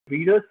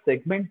reader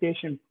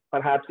segmentation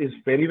perhaps is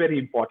very, very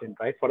important,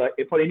 right?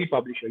 For any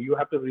publisher, you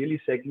have to really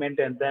segment,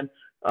 and then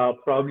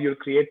probably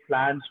you'll create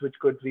plans which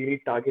could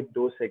really target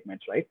those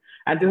segments, right?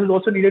 And this is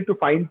also needed to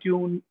fine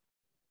tune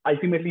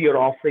ultimately your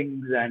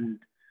offerings, and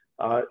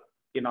uh,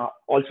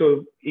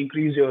 also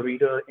increase your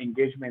reader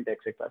engagement,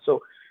 etc.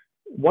 So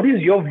what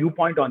is your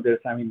viewpoint on this?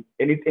 I mean,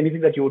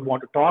 anything that you would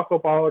want to talk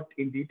about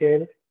in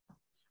detail?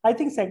 I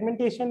think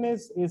segmentation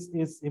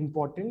is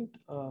important,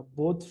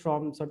 both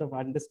from sort of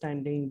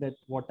understanding that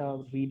what are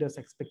readers'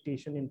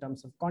 expectation in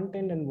terms of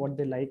content and what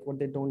they like, what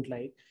they don't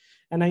like,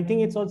 and I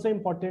think it's also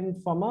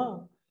important from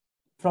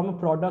a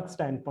product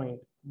standpoint.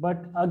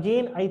 But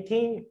again, I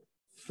think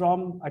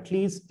from at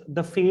least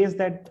the phase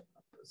that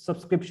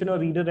subscription or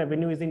reader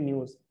revenue is in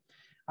news,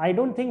 I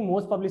don't think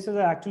most publishers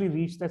have actually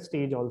reached that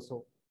stage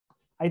also.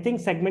 I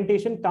think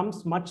segmentation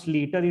comes much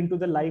later into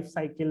the life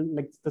cycle,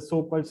 like the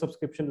so-called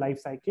subscription life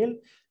cycle,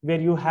 where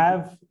you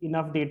have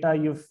enough data,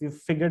 you've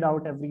figured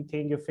out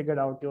everything, you've figured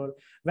out your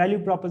value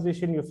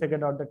proposition, you've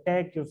figured out the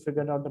tech, you've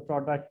figured out the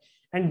product,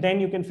 and then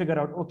you can figure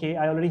out, okay,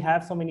 I already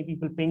have so many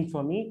people paying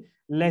for me.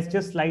 Let's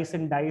just slice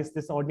and dice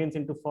this audience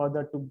into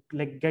further to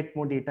like get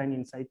more data and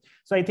insight.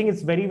 So I think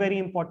it's very, very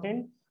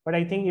important. But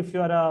I think if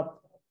you're a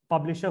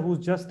publisher who's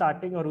just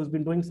starting or who's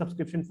been doing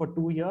subscription for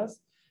 2 years,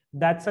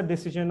 that's a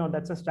decision or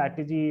that's a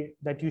strategy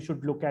that you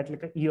should look at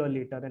like a year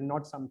later, and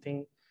not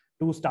something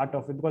to start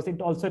off with, because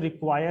it also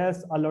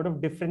requires a lot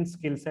of different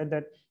skill set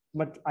that,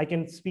 but I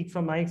can speak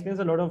from my experience,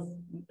 a lot of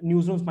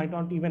newsrooms might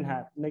not even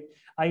have. Like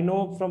I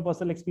know from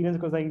personal experience,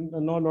 because I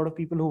know a lot of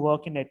people who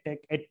work in edtech,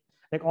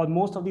 like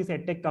most of these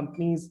edtech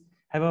companies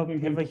have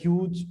a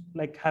huge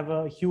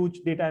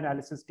data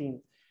analysis team.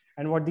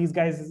 And what these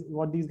guys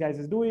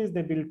do is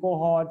they build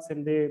cohorts,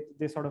 and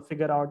they sort of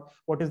figure out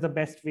what is the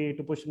best way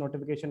to push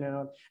notification and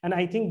all. And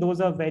I think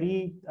those are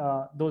very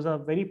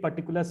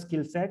particular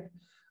skill set.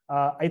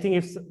 I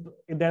think if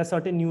there are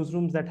certain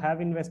newsrooms that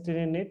have invested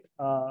in it,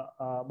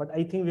 but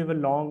I think we have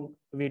a long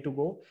way to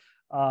go.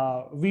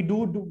 We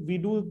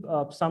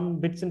do some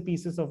bits and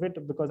pieces of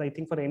it, because I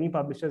think for any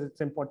publishers, it's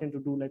important to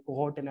do like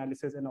cohort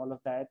analysis and all of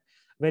that.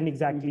 When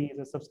exactly is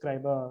a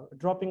subscriber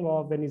dropping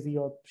off? When is he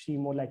or she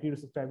more likely to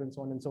subscribe, and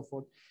so on and so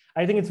forth.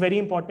 I think it's very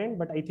important,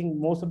 but I think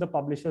most of the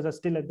publishers are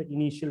still at the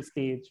initial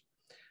stage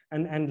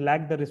and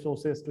lack the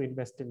resources to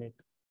invest in it.